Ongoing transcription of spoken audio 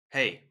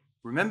Hey,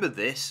 remember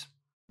this?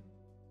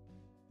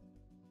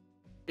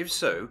 If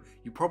so,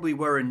 you probably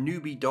were a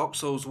newbie Dark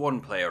Souls 1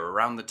 player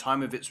around the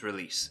time of its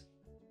release.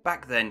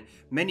 Back then,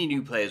 many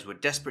new players were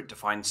desperate to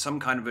find some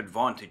kind of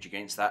advantage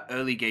against that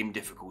early game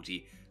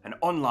difficulty, and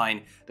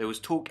online there was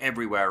talk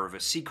everywhere of a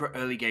secret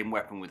early game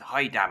weapon with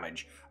high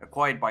damage,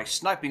 acquired by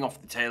sniping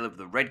off the tail of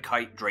the Red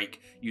Kite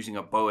Drake using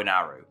a bow and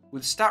arrow.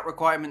 With stat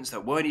requirements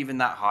that weren't even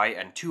that high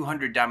and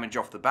 200 damage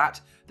off the bat,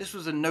 this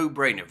was a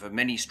no-brainer for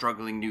many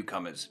struggling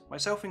newcomers,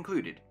 myself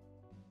included.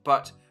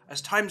 But,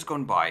 as time's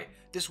gone by,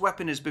 this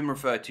weapon has been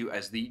referred to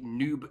as the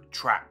NOOB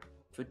trap,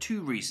 for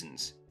two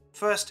reasons.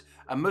 First,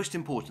 and most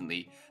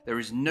importantly, there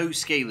is no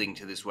scaling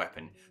to this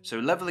weapon, so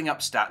leveling up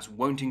stats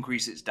won't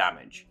increase its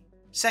damage.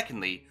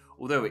 Secondly,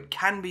 although it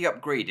can be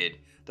upgraded,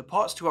 the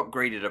parts to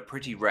upgrade it are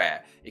pretty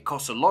rare, it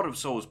costs a lot of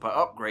souls per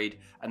upgrade,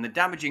 and the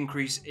damage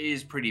increase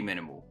is pretty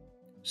minimal.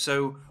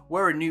 So,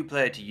 were a new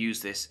player to use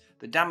this,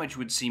 the damage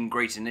would seem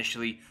great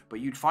initially, but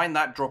you'd find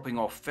that dropping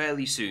off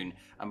fairly soon,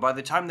 and by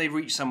the time they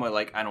reach somewhere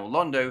like Anor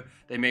Londo,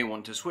 they may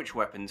want to switch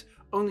weapons,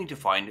 only to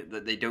find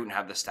that they don't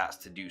have the stats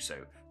to do so,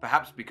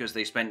 perhaps because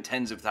they spent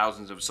tens of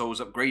thousands of souls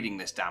upgrading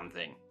this damn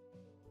thing.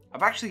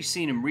 I've actually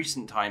seen in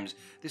recent times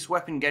this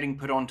weapon getting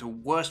put onto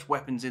worst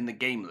weapons in the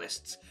game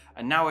lists,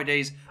 and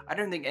nowadays I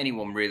don't think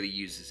anyone really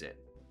uses it.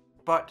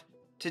 But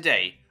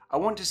today, I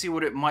want to see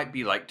what it might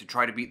be like to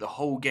try to beat the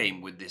whole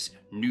game with this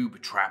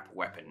NOOB trap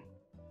weapon.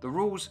 The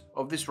rules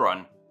of this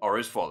run are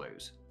as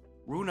follows.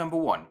 Rule number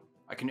 1.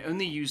 I can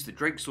only use the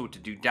Drake Sword to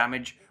do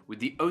damage, with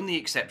the only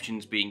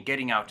exceptions being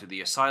getting out of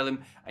the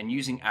asylum and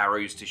using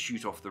arrows to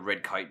shoot off the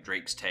Red Kite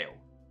Drake's tail.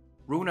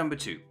 Rule number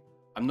 2.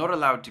 I'm not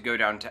allowed to go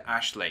down to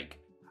Ash Lake.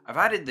 I've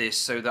added this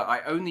so that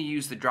I only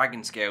use the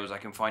dragon scales I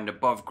can find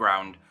above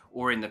ground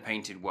or in the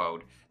painted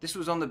world. This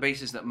was on the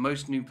basis that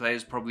most new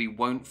players probably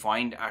won't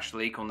find Ash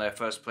Lake on their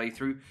first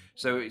playthrough,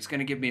 so it's going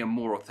to give me a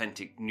more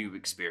authentic noob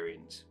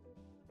experience.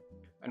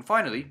 And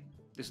finally,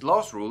 this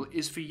last rule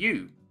is for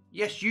you.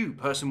 Yes, you,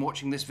 person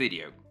watching this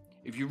video.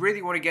 If you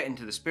really want to get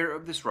into the spirit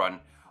of this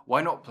run,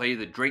 why not play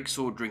the Drake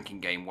Sword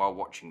drinking game while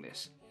watching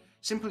this?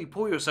 Simply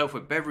pour yourself a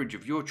beverage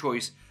of your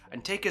choice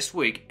and take a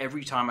swig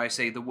every time I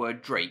say the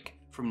word Drake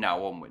from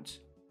now onwards.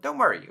 Don't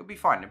worry, it'll be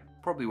fine, it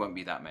probably won't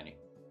be that many.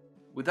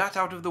 With that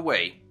out of the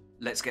way,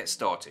 let's get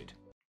started.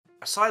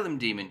 Asylum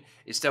Demon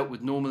is dealt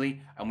with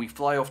normally and we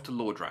fly off to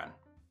Lordran.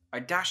 I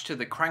dash to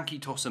the Cranky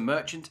Tosser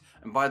Merchant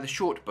and buy the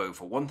short bow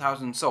for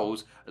 1000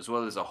 souls as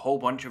well as a whole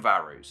bunch of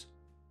arrows.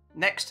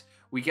 Next,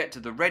 we get to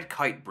the Red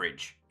Kite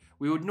Bridge.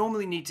 We would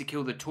normally need to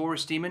kill the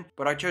Taurus Demon,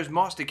 but I chose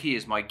Master Key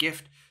as my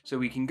gift so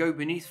we can go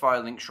beneath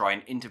Firelink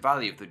Shrine into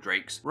Valley of the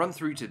Drakes, run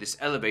through to this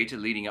elevator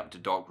leading up to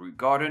Darkroot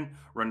Garden,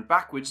 run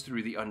backwards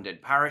through the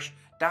Undead Parish,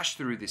 dash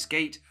through this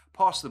gate,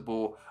 past the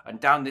boar, and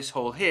down this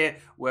hole here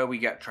where we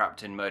get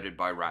trapped and murdered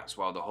by rats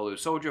while the Hollow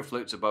Soldier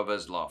floats above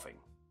us laughing.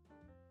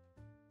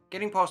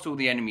 Getting past all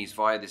the enemies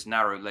via this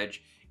narrow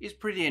ledge is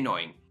pretty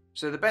annoying,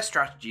 so the best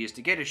strategy is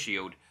to get a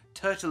shield,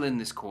 turtle in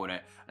this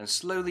corner, and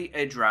slowly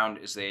edge round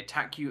as they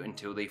attack you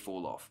until they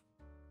fall off.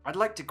 I'd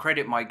like to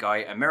credit my guy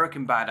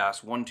American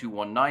Badass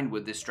 1219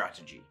 with this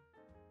strategy.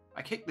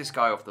 I kick this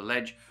guy off the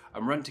ledge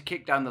and run to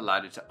kick down the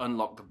ladder to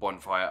unlock the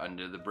bonfire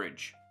under the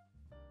bridge.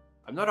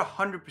 I'm not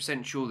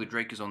 100% sure the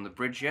Drake is on the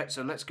bridge yet,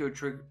 so let's go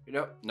trigger.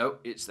 No,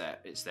 it's there,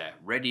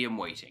 ready and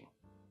waiting.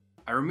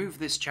 I remove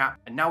this chap,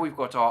 and now we've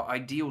got our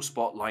ideal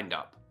spot lined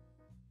up.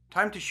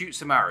 Time to shoot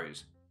some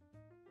arrows.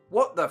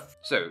 What the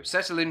So,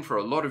 settle in for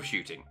a lot of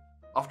shooting.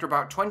 After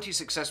about 20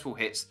 successful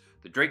hits,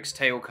 the Drake's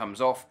tail comes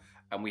off,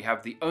 and we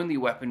have the only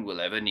weapon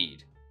we'll ever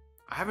need.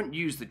 I haven't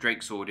used the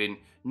Drake Sword in,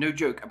 no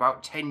joke,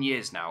 about 10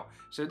 years now,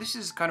 so this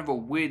is kind of a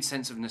weird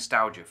sense of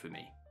nostalgia for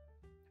me.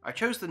 I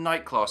chose the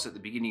Knight class at the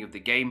beginning of the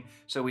game,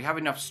 so we have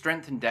enough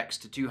strength and dex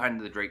to two-hand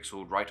the Drake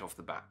Sword right off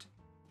the bat.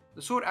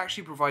 The sword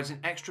actually provides an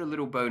extra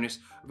little bonus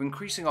of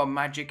increasing our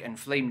magic and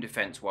flame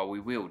defense while we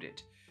wield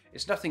it.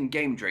 It's nothing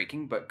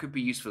game-breaking, but could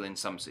be useful in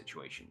some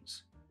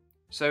situations.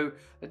 So,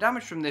 the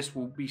damage from this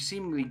will be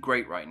seemingly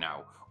great right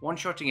now,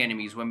 one-shotting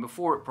enemies when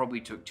before it probably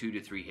took 2 to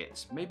 3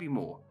 hits, maybe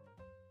more.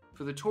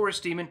 For the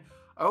Taurus Demon,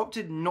 I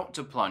opted not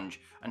to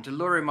plunge and to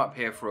lure him up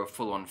here for a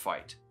full-on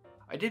fight.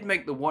 I did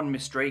make the one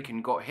misdrake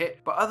and got hit,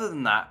 but other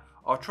than that,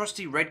 our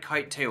trusty Red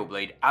Kite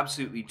Tailblade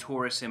absolutely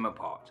tore him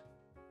apart.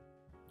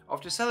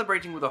 After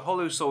celebrating with a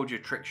Hollow Soldier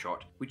trick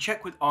shot, we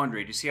check with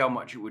Andre to see how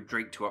much it would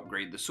Drake to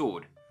upgrade the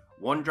sword.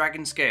 1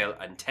 dragon scale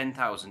and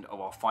 10,000 of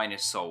our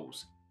finest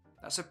souls.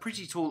 That's a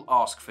pretty tall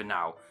ask for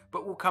now,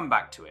 but we'll come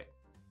back to it.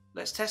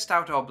 Let's test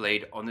out our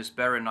blade on this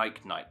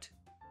Berenike Knight.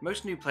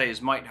 Most new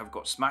players might have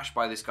got smashed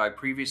by this guy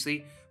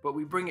previously, but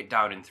we bring it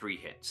down in 3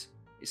 hits.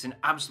 It's an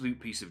absolute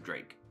piece of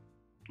Drake.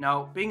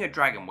 Now, being a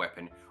dragon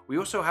weapon, we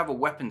also have a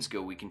weapon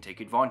skill we can take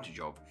advantage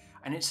of,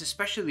 and it's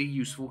especially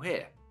useful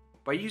here.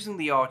 By using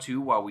the R2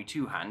 while we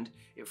two-hand,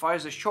 it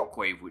fires a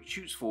shockwave which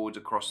shoots forwards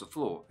across the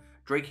floor,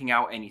 draking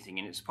out anything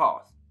in its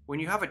path. When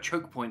you have a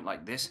choke point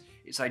like this,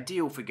 it's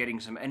ideal for getting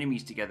some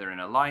enemies together in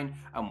a line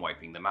and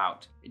wiping them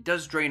out. It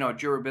does drain our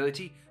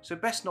durability, so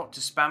best not to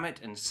spam it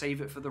and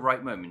save it for the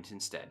right moment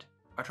instead.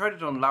 I tried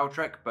it on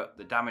Lautrec, but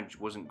the damage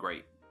wasn't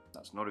great.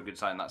 That's not a good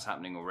sign that's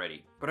happening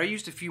already. But I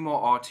used a few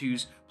more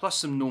R2s, plus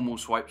some normal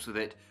swipes with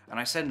it, and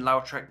I sent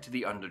Lautrec to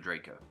the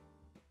Underdraker.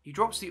 He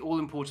drops the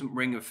all-important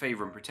Ring of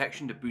Favour and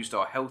Protection to boost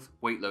our health,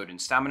 weight load and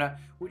stamina,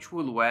 which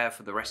we'll wear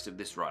for the rest of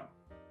this run.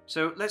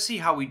 So let's see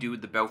how we do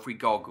with the Belfry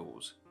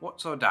Gargoyles.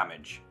 What's our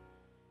damage?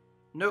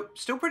 Nope,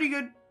 still pretty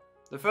good.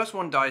 The first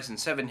one dies in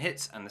 7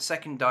 hits and the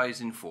second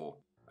dies in 4.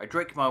 I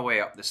drake my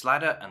way up this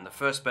ladder and the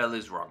first bell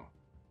is rung.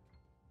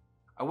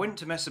 I went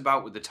to mess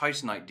about with the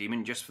Titanite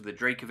demon just for the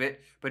drake of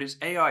it, but its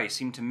AI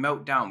seemed to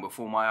melt down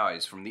before my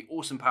eyes from the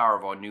awesome power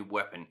of our noob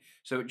weapon,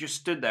 so it just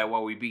stood there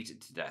while we beat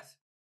it to death.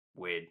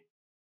 Weird.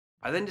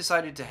 I then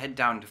decided to head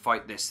down to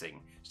fight this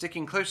thing,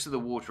 sticking close to the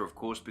water of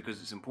course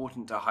because it's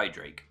important to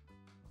hydrate.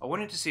 I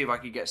wanted to see if I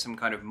could get some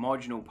kind of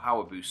marginal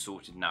power boost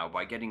sorted now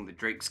by getting the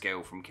Drake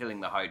scale from killing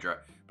the Hydra,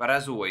 but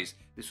as always,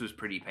 this was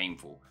pretty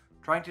painful.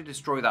 Trying to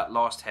destroy that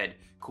last head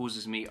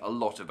causes me a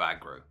lot of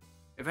aggro.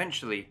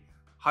 Eventually,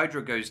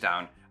 Hydra goes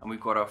down and we've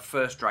got our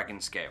first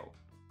dragon scale.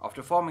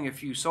 After farming a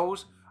few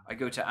souls, I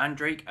go to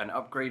Andrake and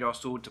upgrade our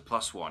sword to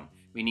 +1,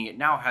 meaning it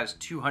now has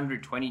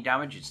 220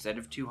 damage instead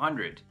of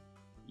 200.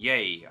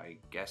 Yay, I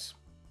guess.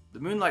 The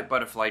Moonlight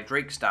Butterfly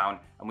drakes down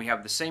and we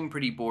have the same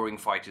pretty boring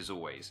fight as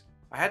always.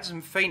 I had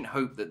some faint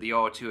hope that the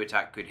R2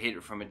 attack could hit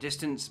it from a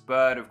distance,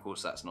 but of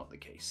course that's not the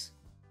case.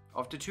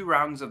 After 2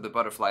 rounds of the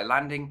butterfly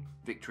landing,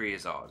 victory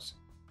is ours.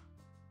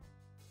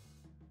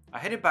 I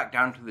headed back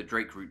down to the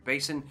Drake Root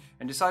Basin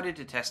and decided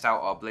to test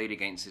out our blade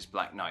against this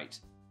Black Knight.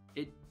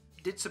 It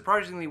did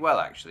surprisingly well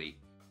actually.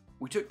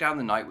 We took down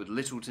the Knight with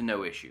little to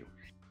no issue.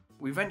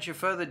 We venture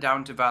further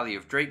down to Valley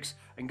of Drakes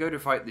and go to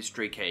fight this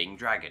Drakeying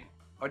dragon.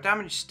 Our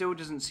damage still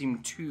doesn't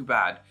seem too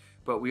bad,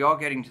 but we are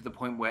getting to the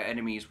point where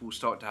enemies will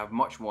start to have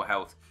much more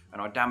health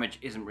and our damage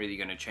isn't really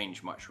going to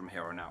change much from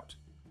here on out.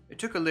 It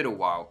took a little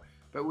while,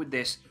 but with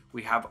this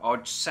we have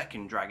our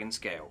second dragon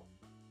scale.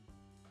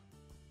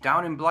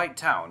 Down in Blight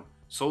Town,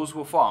 souls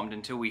were farmed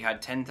until we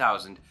had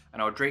 10,000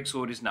 and our Drake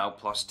Sword is now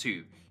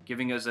 +2,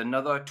 giving us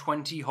another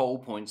 20 whole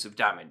points of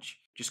damage.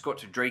 Just got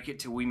to drake it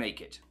till we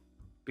make it.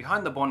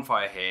 Behind the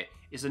bonfire here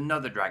is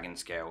another dragon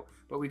scale,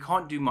 but we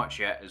can't do much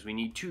yet as we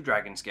need 2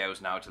 dragon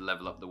scales now to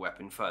level up the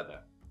weapon further.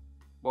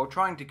 While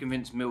trying to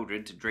convince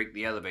Mildred to drake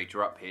the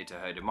elevator up here to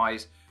her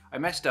demise, I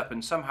messed up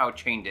and somehow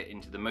chained it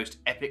into the most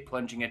epic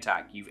plunging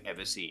attack you've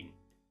ever seen.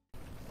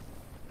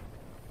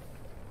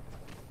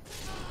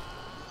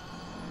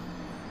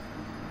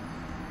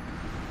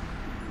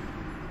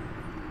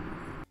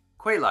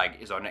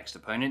 Quelaag is our next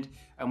opponent,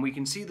 and we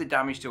can see the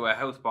damage to her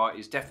health bar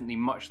is definitely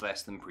much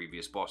less than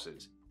previous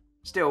bosses.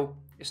 Still,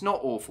 it's not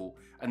awful,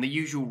 and the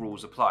usual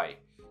rules apply.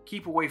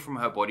 Keep away from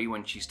her body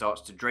when she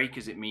starts to drake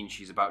as it means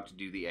she's about to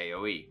do the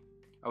AoE.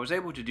 I was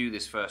able to do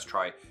this first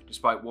try,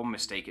 despite one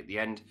mistake at the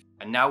end,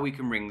 and now we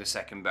can ring the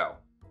second bell.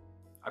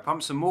 I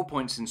pumped some more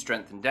points in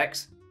strength and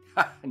dex,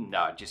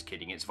 nah, just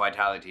kidding, it's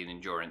vitality and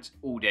endurance,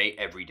 all day,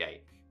 every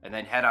day, and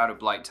then head out of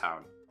Blight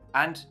Town.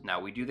 And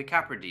now we do the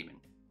Capra Demon.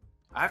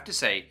 I have to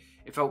say,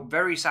 it felt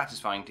very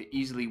satisfying to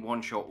easily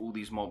one-shot all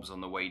these mobs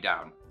on the way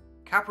down.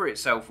 Capra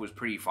itself was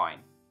pretty fine.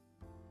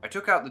 I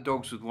took out the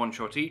dogs with 1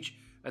 shot each,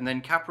 and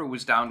then Capra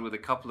was downed with a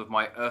couple of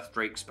my Earth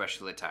Drake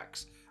special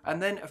attacks,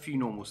 and then a few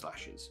normal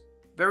slashes.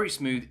 Very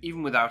smooth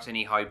even without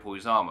any high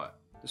poise armor.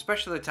 The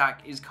special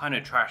attack is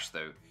kinda trash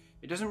though.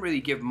 It doesn't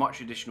really give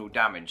much additional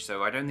damage,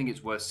 so I don't think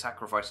it's worth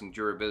sacrificing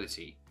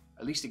durability,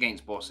 at least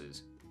against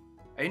bosses.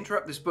 I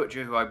interrupt this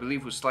butcher who I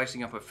believe was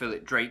slicing up a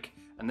fillet drake,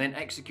 and then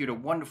execute a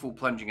wonderful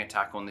plunging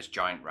attack on this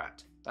giant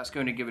rat. That's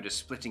going to give it a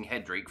splitting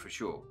head drake for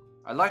sure.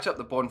 I light up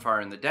the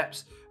bonfire in the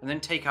depths, and then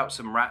take out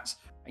some rats,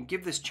 and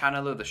give this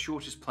channeler the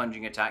shortest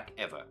plunging attack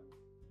ever.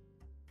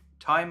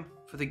 Time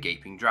for the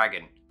Gaping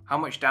Dragon. How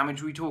much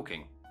damage are we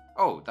talking?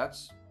 Oh,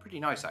 that's pretty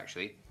nice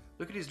actually.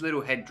 Look at his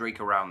little head drake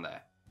around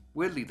there.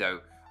 Weirdly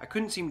though, I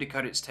couldn't seem to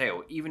cut its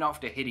tail even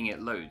after hitting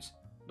it loads.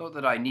 Not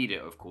that I need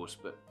it of course,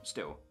 but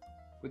still.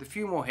 With a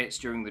few more hits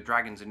during the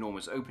dragon's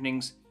enormous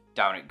openings,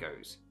 down it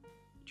goes.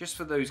 Just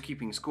for those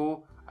keeping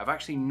score, I've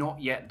actually not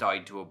yet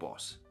died to a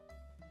boss.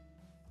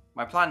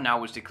 My plan now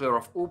was to clear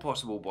off all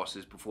possible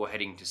bosses before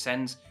heading to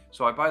Sens,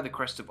 so I buy the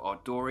crest of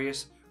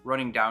Ardorius,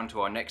 running down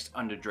to our next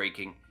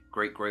underdraking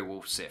Great Grey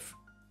Wolf Sif.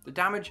 The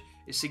damage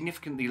is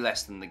significantly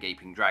less than the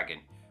Gaping Dragon,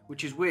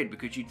 which is weird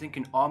because you'd think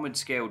an armoured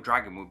scale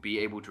dragon would be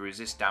able to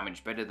resist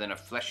damage better than a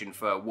flesh and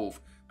fur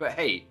wolf, but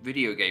hey,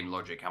 video game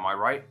logic, am I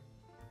right?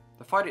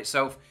 The fight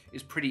itself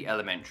is pretty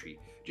elementary,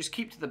 just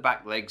keep to the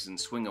back legs and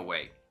swing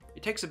away.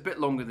 It takes a bit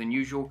longer than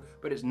usual,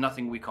 but it's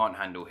nothing we can't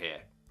handle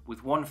here.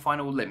 With one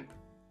final limp,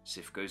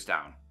 Sif goes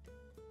down.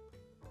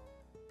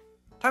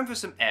 Time for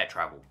some air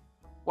travel.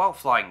 While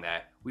flying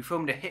there, we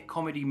filmed a hit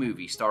comedy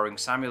movie starring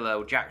Samuel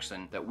L.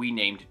 Jackson that we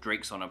named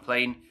Drakes on a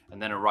Plane and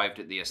then arrived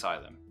at the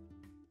asylum.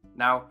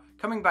 Now,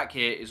 coming back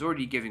here is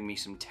already giving me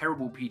some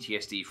terrible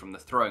PTSD from the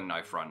throwing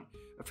knife run,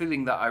 a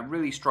feeling that I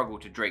really struggle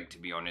to drake to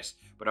be honest,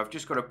 but I've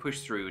just got to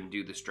push through and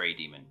do the Stray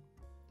Demon.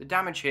 The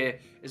damage here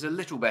is a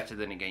little better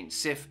than against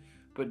Sif,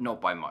 but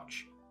not by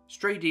much.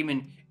 Stray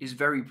Demon is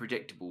very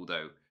predictable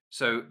though,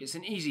 So it's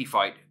an easy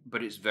fight,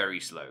 but it's very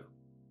slow.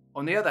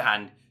 On the other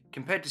hand,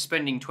 compared to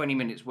spending 20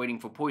 minutes waiting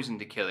for poison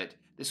to kill it,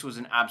 this was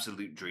an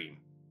absolute dream.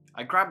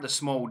 I grabbed the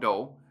small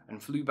doll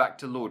and flew back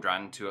to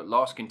Lordran to at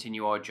last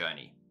continue our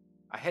journey.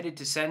 I headed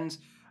to Sens,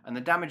 and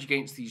the damage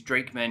against these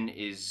Drake men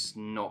is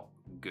not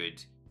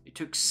good. It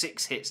took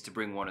 6 hits to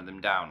bring one of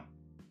them down.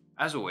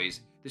 As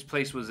always, this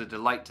place was a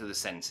delight to the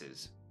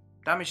senses.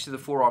 Damage to the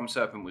forearm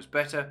serpent was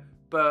better,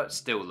 but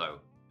still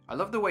low. I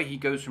love the way he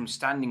goes from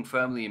standing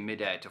firmly in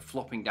midair to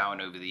flopping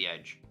down over the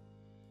edge.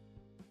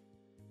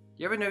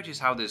 You ever notice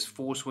how there's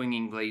 4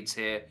 swinging blades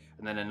here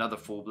and then another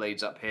 4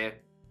 blades up here?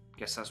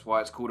 Guess that's why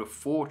it's called a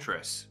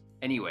fortress.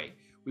 Anyway,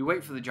 we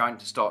wait for the giant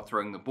to start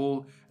throwing the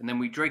ball, and then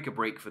we Drake a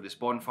break for this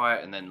bonfire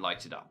and then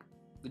light it up.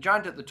 The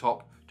giant at the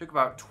top took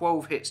about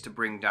 12 hits to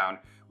bring down,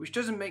 which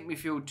doesn't make me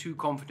feel too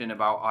confident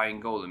about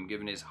Iron Golem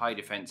given his high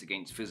defense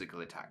against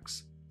physical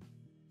attacks.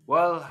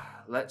 Well,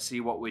 let's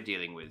see what we're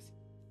dealing with.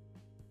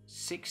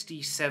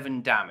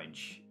 67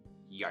 damage.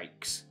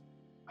 Yikes.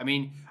 I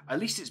mean, at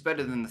least it's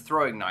better than the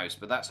throwing knives,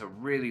 but that's a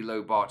really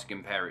low bar to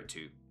compare it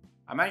to.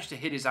 I managed to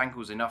hit his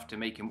ankles enough to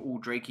make him all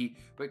drakey,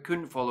 but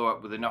couldn't follow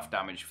up with enough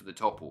damage for the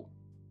topple.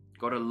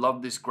 Gotta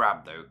love this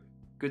grab though.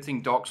 Good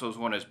thing Dark Souls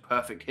 1 has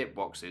perfect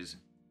hitboxes.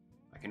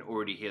 I can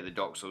already hear the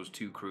Dark Souls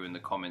 2 crew in the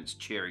comments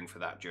cheering for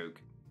that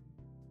joke.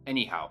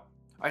 Anyhow,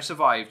 I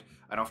survived,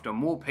 and after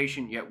more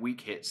patient yet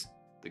weak hits,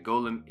 the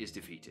golem is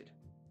defeated.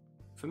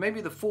 For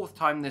maybe the 4th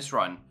time this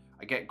run,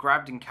 I get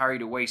grabbed and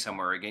carried away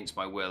somewhere against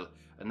my will,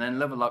 and then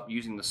level up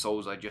using the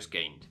souls I just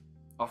gained.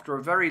 After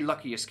a very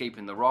lucky escape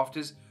in the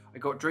rafters, I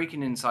got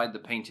Draken inside the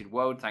painted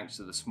world thanks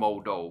to the small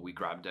doll we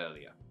grabbed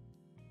earlier.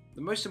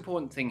 The most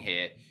important thing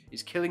here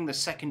is killing the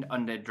second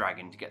undead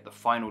dragon to get the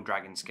final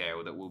dragon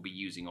scale that we'll be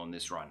using on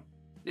this run.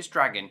 This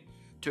dragon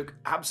took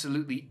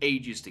absolutely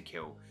ages to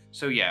kill,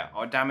 so yeah,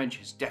 our damage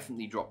has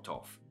definitely dropped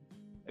off.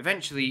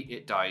 Eventually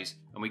it dies,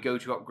 and we go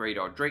to upgrade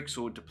our Drake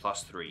sword to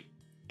 +3.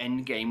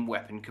 Endgame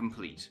weapon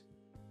complete.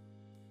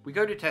 We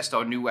go to test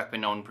our new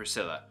weapon on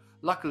Priscilla.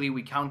 Luckily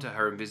we counter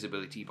her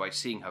invisibility by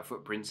seeing her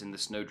footprints in the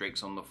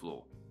snowdrakes on the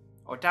floor.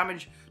 Our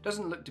damage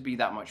doesn't look to be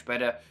that much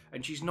better,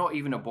 and she's not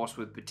even a boss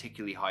with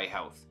particularly high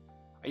health.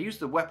 I used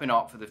the weapon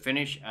art for the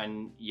finish,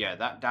 and yeah,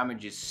 that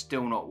damage is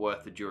still not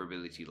worth the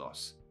durability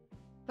loss.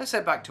 Let's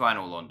head back to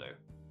Anor Londo.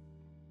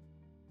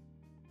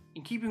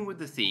 In keeping with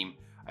the theme,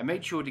 I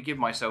made sure to give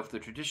myself the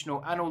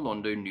traditional Anor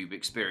Londo noob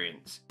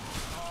experience.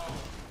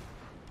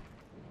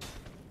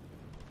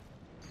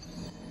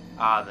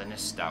 Ah, the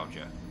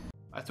nostalgia.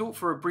 I thought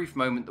for a brief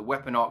moment the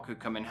weapon art could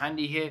come in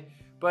handy here,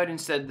 but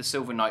instead the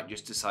Silver Knight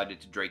just decided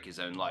to Drake his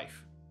own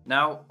life.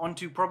 Now,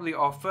 onto probably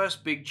our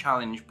first big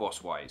challenge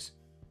boss-wise,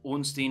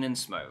 Ornstein and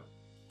Smo.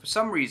 For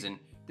some reason,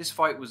 this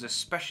fight was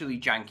especially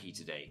janky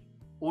today.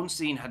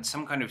 Ornstein had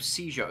some kind of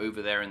seizure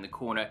over there in the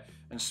corner,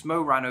 and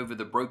Smo ran over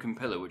the broken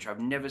pillar, which I've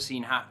never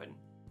seen happen.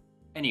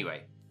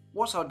 Anyway,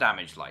 what's our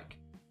damage like?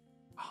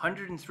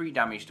 103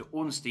 damage to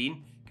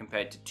Ornstein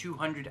compared to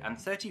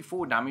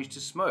 234 damage to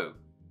Smo.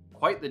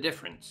 Quite the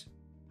difference.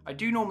 I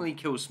do normally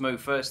kill Smo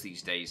first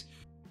these days,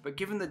 but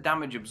given the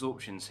damage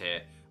absorptions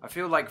here, I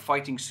feel like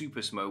fighting Super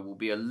Smo will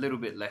be a little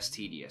bit less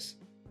tedious.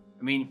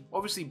 I mean,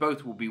 obviously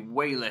both will be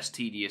way less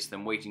tedious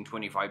than waiting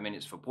 25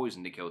 minutes for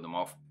poison to kill them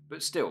off,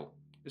 but still.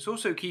 It's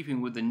also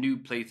keeping with the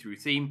noob playthrough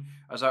theme,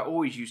 as I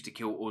always used to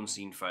kill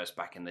Ornstein first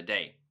back in the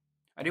day.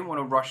 I didn't want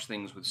to rush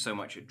things with so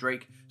much at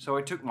Drake, so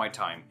I took my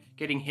time,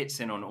 getting hits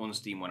in on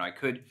Ornstein when I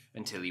could,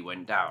 until he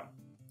went down.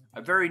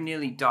 I very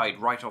nearly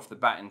died right off the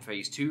bat in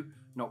phase 2,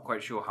 not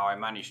quite sure how I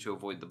managed to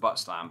avoid the butt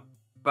slam,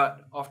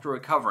 but after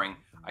recovering,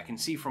 I can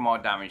see from our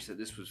damage that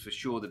this was for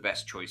sure the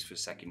best choice for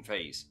second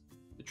phase.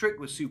 The trick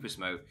with Super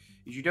Smo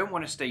is you don't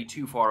want to stay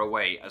too far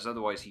away, as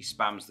otherwise he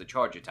spams the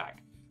charge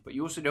attack, but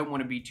you also don't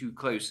want to be too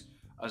close,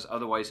 as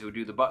otherwise he'll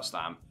do the butt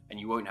slam and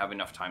you won't have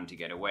enough time to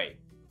get away.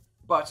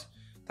 But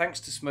thanks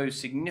to Smo's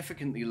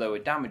significantly lower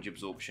damage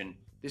absorption,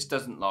 this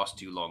doesn't last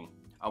too long,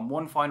 and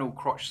one final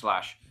crotch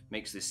slash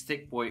makes this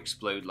thick boy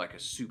explode like a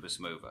super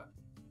Smover.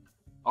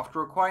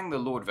 After acquiring the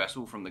Lord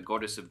Vessel from the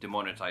Goddess of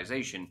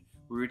Demonetization,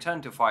 we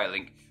return to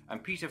Firelink,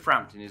 and Peter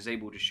Frampton is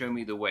able to show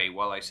me the way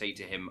while I say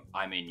to him,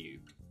 "I'm in you."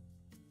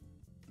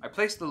 I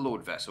place the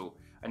Lord Vessel,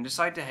 and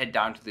decide to head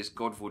down to this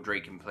Godvor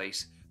Draken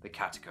place, the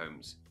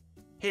Catacombs.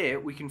 Here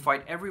we can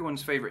fight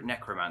everyone's favourite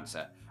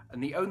necromancer,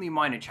 and the only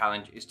minor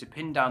challenge is to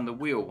pin down the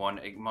wheel one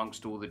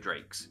amongst all the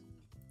drakes.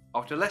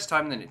 After less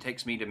time than it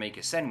takes me to make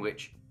a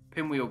sandwich,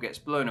 Pinwheel gets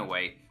blown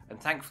away and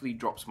thankfully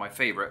drops my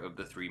favourite of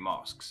the 3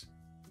 masks.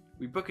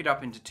 We book it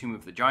up into Tomb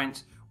of the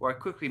Giants, where I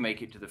quickly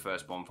make it to the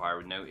first bonfire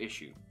with no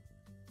issue.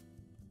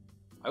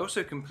 I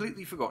also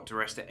completely forgot to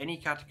rest at any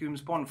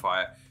Catacombs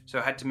bonfire, so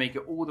I had to make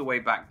it all the way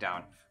back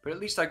down, but at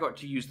least I got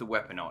to use the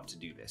weapon art to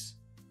do this.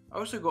 I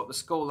also got the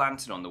Skull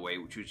Lantern on the way,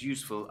 which was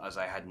useful as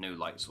I had no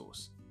light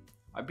source.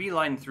 I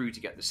beelined through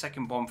to get the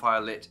second bonfire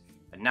lit,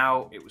 and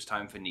now it was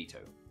time for Nito.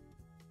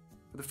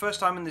 For the first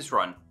time in this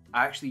run,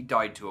 I actually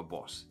died to a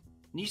boss.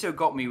 Nito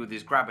got me with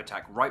his grab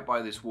attack right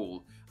by this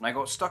wall, and I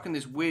got stuck in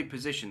this weird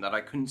position that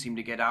I couldn't seem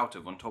to get out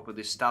of on top of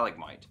this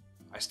stalagmite.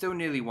 I still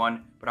nearly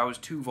won, but I was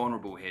too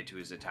vulnerable here to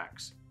his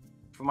attacks.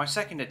 For my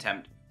second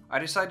attempt, I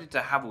decided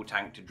to Havel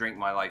tank to drink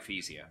my life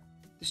easier.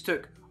 This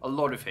took a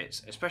lot of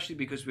hits, especially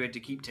because we had to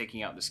keep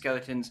taking out the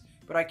skeletons,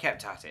 but I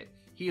kept at it,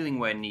 healing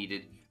where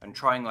needed and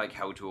trying like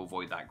hell to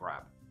avoid that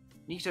grab.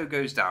 Nito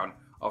goes down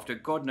after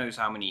God knows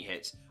how many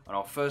hits, and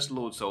our first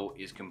Lord Soul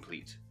is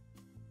complete.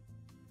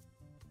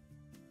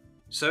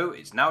 So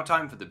it's now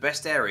time for the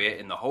best area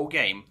in the whole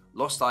game,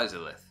 Lost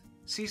Izalith.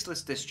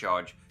 Ceaseless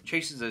Discharge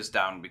chases us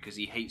down because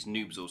he hates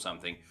noobs or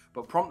something,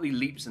 but promptly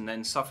leaps and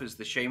then suffers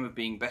the shame of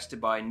being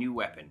bested by a new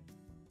weapon.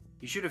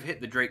 He should have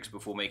hit the drakes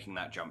before making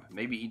that jump,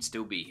 maybe he'd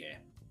still be here.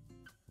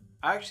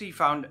 I actually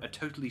found a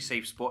totally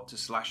safe spot to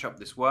slash up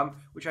this worm,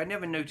 which I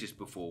never noticed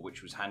before,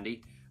 which was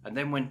handy, and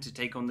then went to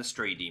take on the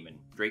Stray Demon,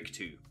 Drake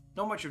 2.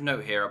 Not much of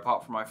note here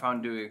apart from I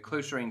found doing a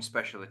close range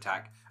special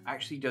attack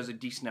actually does a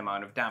decent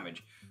amount of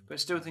damage, but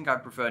still think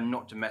I'd prefer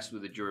not to mess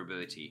with the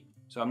durability,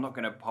 so I'm not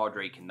going to par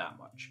Drake in that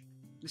much.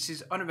 This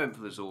is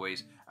uneventful as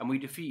always, and we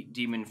defeat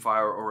Demon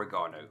Fire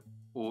Oregano,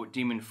 or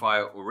Demon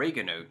Fire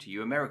Oregano to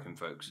you American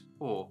folks,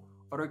 or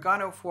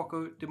Oregano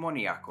Fuoco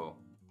Demoniaco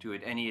to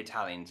any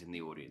Italians in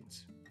the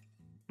audience.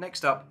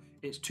 Next up,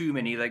 it's too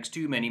many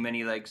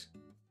legs.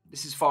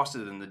 This is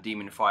faster than the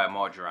Demon Fire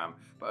Marjoram,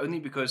 but only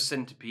because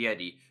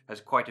Centipiedi has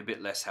quite a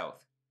bit less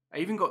health. I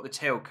even got the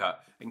tail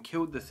cut and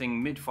killed the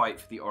thing mid-fight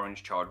for the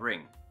orange charred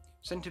ring.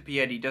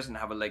 Centipiedi doesn't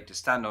have a leg to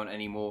stand on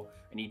anymore,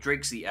 and he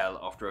drakes the L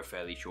after a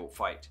fairly short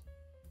fight.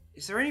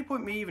 Is there any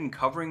point me even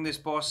covering this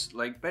boss?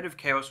 Like, Bed of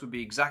Chaos would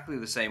be exactly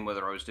the same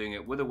whether I was doing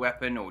it with a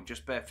weapon or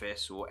just bare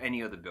fists or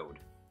any other build.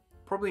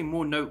 Probably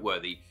more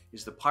noteworthy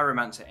is the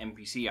Pyromancer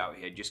NPC out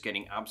here just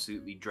getting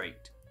absolutely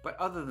draked. But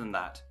other than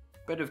that,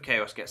 Bed of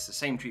Chaos gets the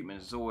same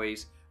treatment as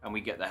always, and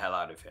we get the hell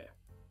out of here.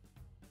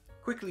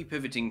 Quickly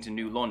pivoting to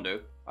New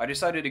Londo, I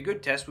decided a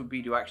good test would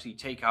be to actually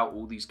take out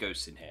all these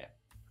ghosts in here.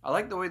 I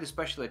like the way the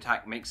special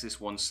attack makes this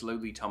one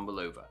slowly tumble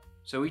over,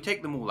 so we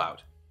take them all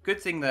out.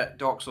 Good thing that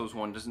Dark Souls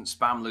 1 doesn't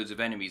spam loads of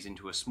enemies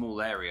into a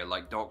small area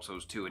like Dark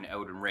Souls 2 and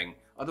Elden Ring,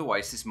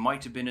 otherwise this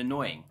might have been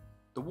annoying.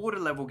 The water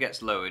level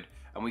gets lowered,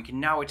 and we can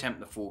now attempt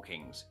the Four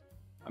Kings.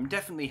 I'm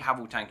definitely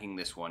Havel tanking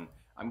this one.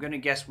 I'm gonna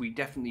guess we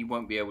definitely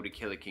won't be able to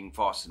kill a king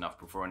fast enough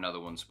before another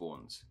one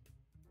spawns.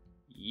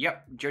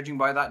 Yep, judging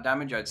by that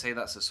damage, I'd say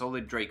that's a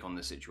solid Drake on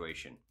the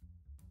situation.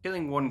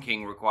 Killing one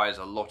king requires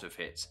a lot of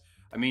hits.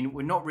 I mean,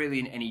 we're not really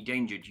in any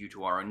danger due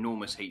to our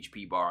enormous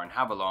HP bar and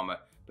Havel armor,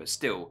 but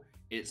still,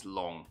 it's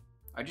long.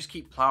 I just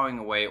keep plowing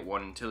away at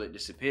one until it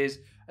disappears,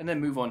 and then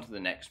move on to the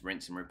next,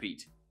 rinse and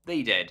repeat.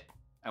 They dead,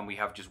 and we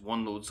have just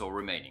one Lord Soul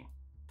remaining.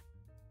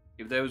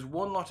 If there was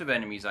one lot of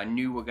enemies I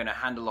knew were going to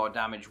handle our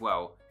damage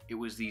well, it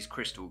was these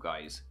crystal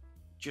guys.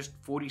 Just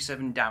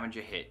 47 damage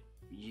a hit.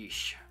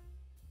 Yeesh.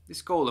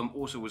 This golem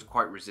also was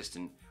quite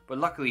resistant, but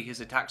luckily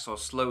his attacks are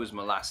slow as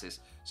molasses,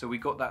 so we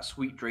got that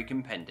sweet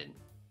Draken pendant.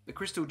 The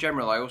crystal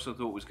general I also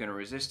thought was going to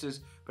resist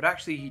us, but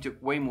actually he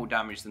took way more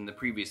damage than the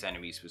previous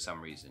enemies for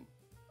some reason.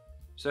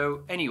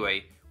 So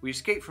anyway, we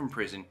escape from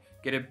prison,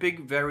 get a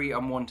big very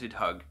unwanted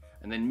hug,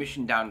 and then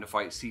mission down to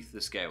fight Seath the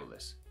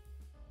Scaleless.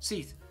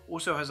 Seath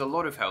also has a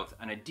lot of health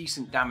and a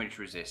decent damage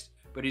resist,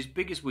 but his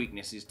biggest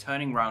weakness is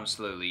turning round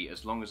slowly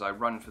as long as I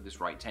run for this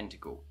right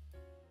tentacle.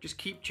 Just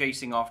keep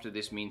chasing after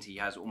this means he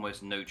has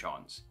almost no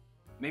chance.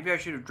 Maybe I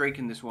should have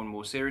Draken this one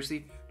more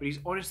seriously, but he's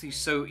honestly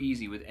so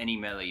easy with any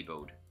melee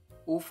build.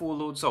 All 4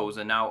 Lord Souls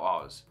are now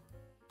ours.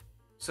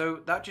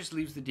 So that just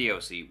leaves the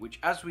DLC, which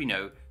as we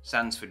know,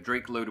 stands for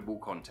Drake Loadable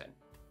Content.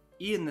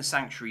 Ian the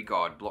Sanctuary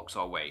Guard blocks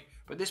our way,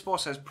 but this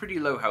boss has pretty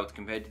low health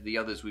compared to the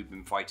others we've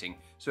been fighting,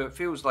 so it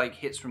feels like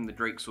hits from the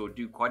Drake Sword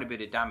do quite a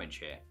bit of damage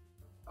here.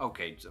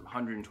 Okay, so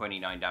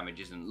 129 damage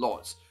isn't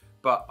lots,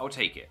 but I'll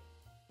take it.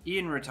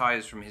 Ian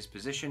retires from his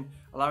position,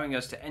 allowing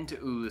us to enter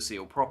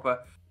Ulasil proper,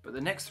 but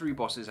the next 3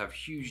 bosses have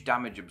huge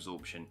damage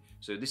absorption,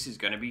 so this is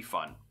going to be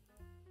fun.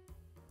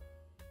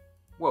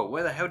 Whoa,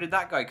 where the hell did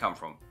that guy come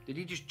from? Did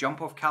he just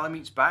jump off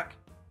Calamit's back?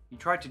 He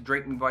tried to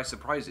Drake me by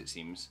surprise, it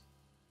seems.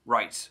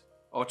 Right,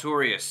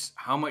 Artorias,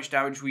 how much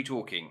damage are we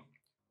talking?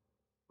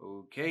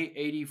 Okay,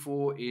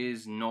 84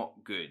 is not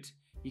good.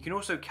 He can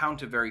also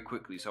counter very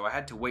quickly, so I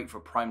had to wait for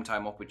prime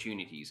time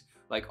opportunities,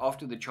 like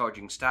after the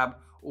charging stab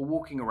or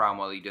walking around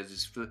while he does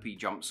his flippy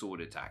jump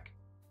sword attack.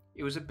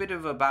 It was a bit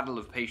of a battle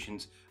of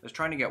patience, as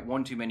trying to get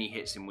one too many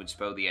hits in would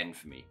spell the end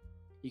for me.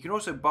 He can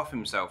also buff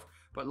himself,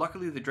 but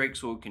luckily the Drake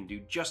Sword can do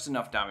just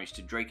enough damage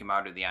to Drake him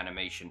out of the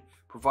animation,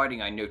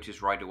 providing I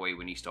notice right away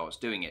when he starts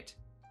doing it.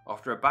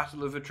 After a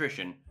battle of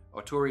attrition,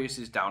 Artorias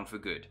is down for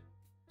good.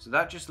 So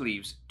that just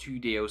leaves 2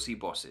 DLC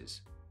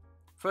bosses.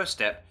 First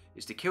step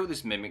is to kill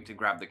this mimic to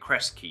grab the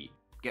Crest Key,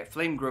 get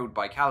flame growed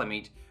by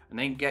Calamite, and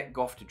then get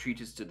Goth to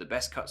treat us to the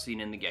best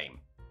cutscene in the game.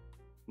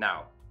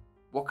 Now,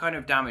 what kind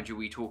of damage are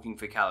we talking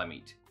for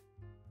Calamite?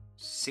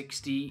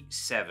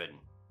 67.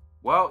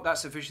 Well,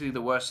 that's officially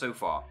the worst so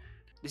far.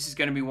 This is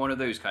going to be one of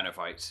those kind of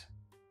fights.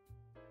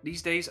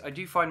 These days, I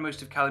do find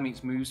most of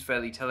Calamite's moves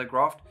fairly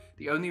telegraphed.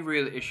 The only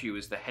real issue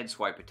is the head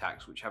swipe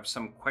attacks, which have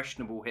some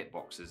questionable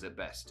hitboxes at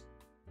best.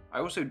 I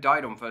also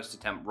died on first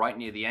attempt right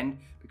near the end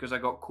because I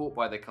got caught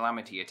by the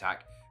Calamity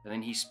attack and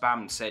then he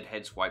spammed said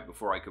head swipe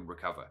before I could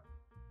recover.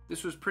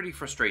 This was pretty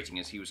frustrating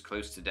as he was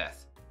close to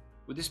death.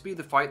 Would this be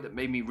the fight that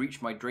made me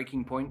reach my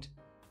draking point?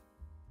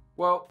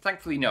 Well,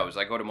 thankfully no, as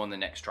I got him on the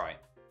next try.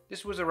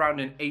 This was around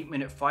an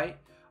 8-minute fight.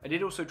 I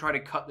did also try to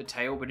cut the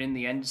tail, but in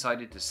the end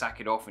decided to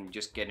sack it off and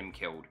just get him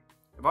killed.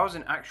 If I was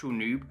an actual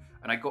noob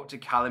and I got to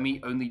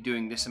Calamity only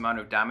doing this amount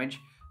of damage,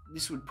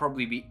 this would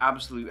probably be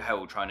absolute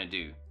hell trying to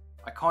do.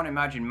 I can't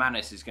imagine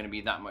Manus is going to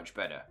be that much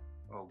better.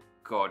 Oh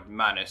god,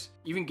 Manus.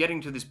 Even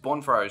getting to this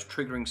bonfire is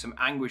triggering some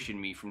anguish in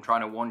me from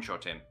trying to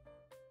one-shot him.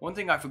 One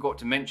thing I forgot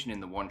to mention in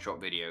the one-shot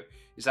video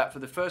is that for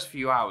the first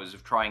few hours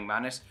of trying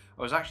Manus,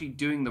 I was actually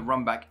doing the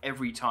run back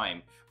every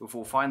time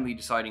before finally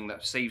deciding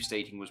that save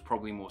stating was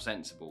probably more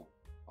sensible.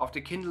 After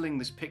kindling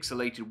this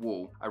pixelated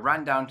wall, I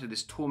ran down to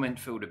this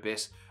torment-filled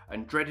abyss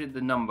and dreaded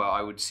the number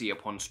I would see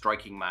upon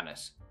striking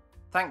Manus.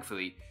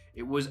 Thankfully,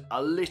 it was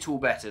a little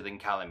better than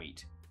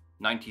Calamite,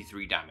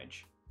 93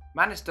 damage.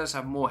 Manus does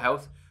have more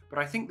health, but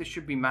I think this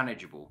should be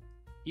manageable.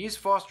 He is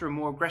faster and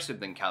more aggressive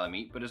than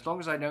Calamite, but as long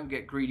as I don't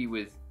get greedy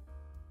with...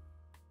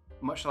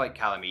 Much like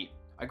Calamite,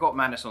 I got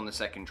Manus on the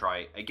second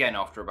try, again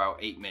after about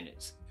 8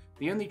 minutes.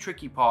 The only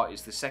tricky part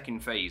is the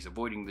second phase,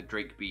 avoiding the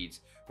Drake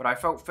beads, but I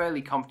felt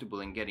fairly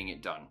comfortable in getting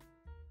it done.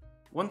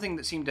 One thing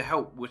that seemed to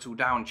help whittle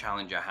down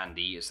Challenger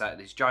Handy is that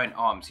his giant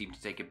arm seemed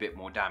to take a bit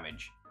more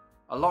damage.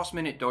 A last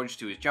minute dodge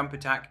to his jump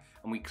attack,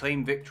 and we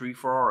claim victory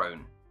for our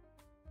own.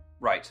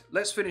 Right,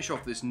 let's finish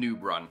off this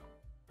noob run.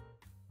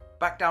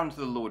 Back down to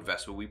the Lord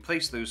Vessel, we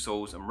place those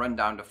souls and run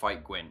down to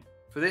fight Gwyn.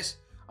 For this,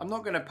 I'm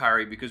not going to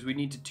parry because we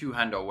need to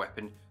two-hand our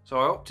weapon, so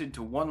I opted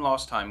to one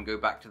last time go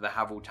back to the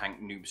Havel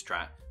Tank noob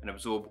strat and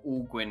absorb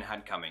all Gwyn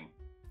had coming.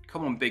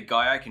 Come on big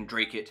guy, I can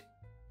Drake it.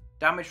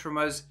 Damage from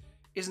us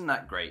isn't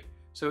that great,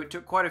 so it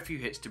took quite a few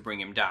hits to bring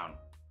him down.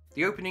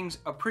 The openings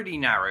are pretty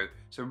narrow,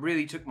 so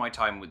really took my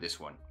time with this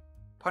one,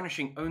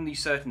 punishing only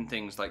certain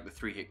things like the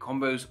 3-hit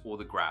combos or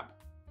the grab.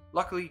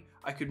 Luckily,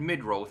 I could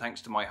mid-roll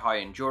thanks to my high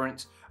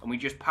endurance, and we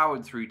just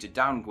powered through to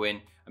down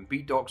Gwyn and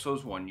beat Dark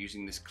Souls 1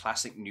 using this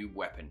classic noob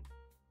weapon.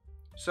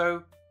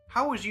 So,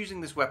 how was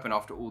using this weapon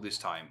after all this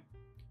time?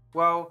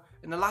 Well,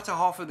 in the latter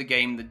half of the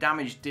game the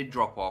damage did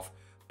drop off,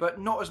 but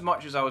not as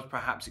much as I was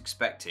perhaps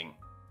expecting.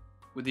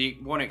 With the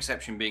one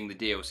exception being the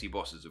DLC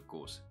bosses, of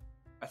course.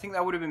 I think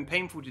that would have been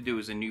painful to do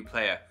as a new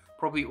player,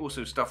 probably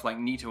also stuff like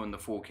Nito and the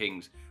Four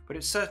Kings, but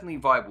it's certainly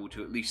viable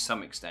to at least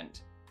some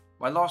extent.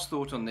 My last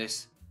thought on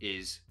this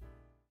is...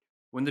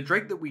 When the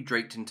Drake that we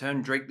draked in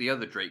turn Drake the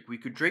other Drake, we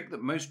could Drake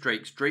that most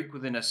Drakes Drake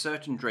within a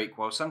certain Drake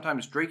while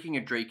sometimes Draking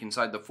a Drake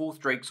inside the 4th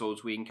Drake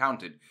Souls we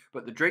encountered,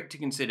 but the Drake to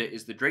consider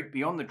is the Drake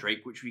beyond the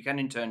Drake which we can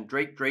in turn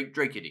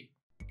Drakedy.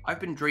 I've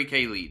been Drake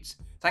A Leeds.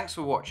 Thanks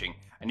for watching,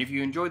 and if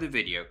you enjoy the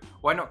video,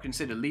 why not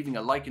consider leaving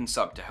a like and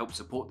sub to help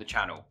support the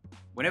channel.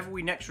 Whenever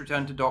we next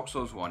return to Dark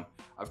Souls 1,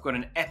 I've got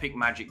an epic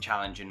magic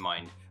challenge in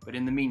mind, but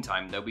in the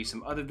meantime there'll be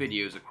some other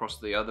videos across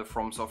the other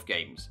FromSoft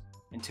games.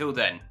 Until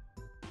then,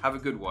 have a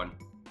good one,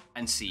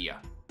 and see ya.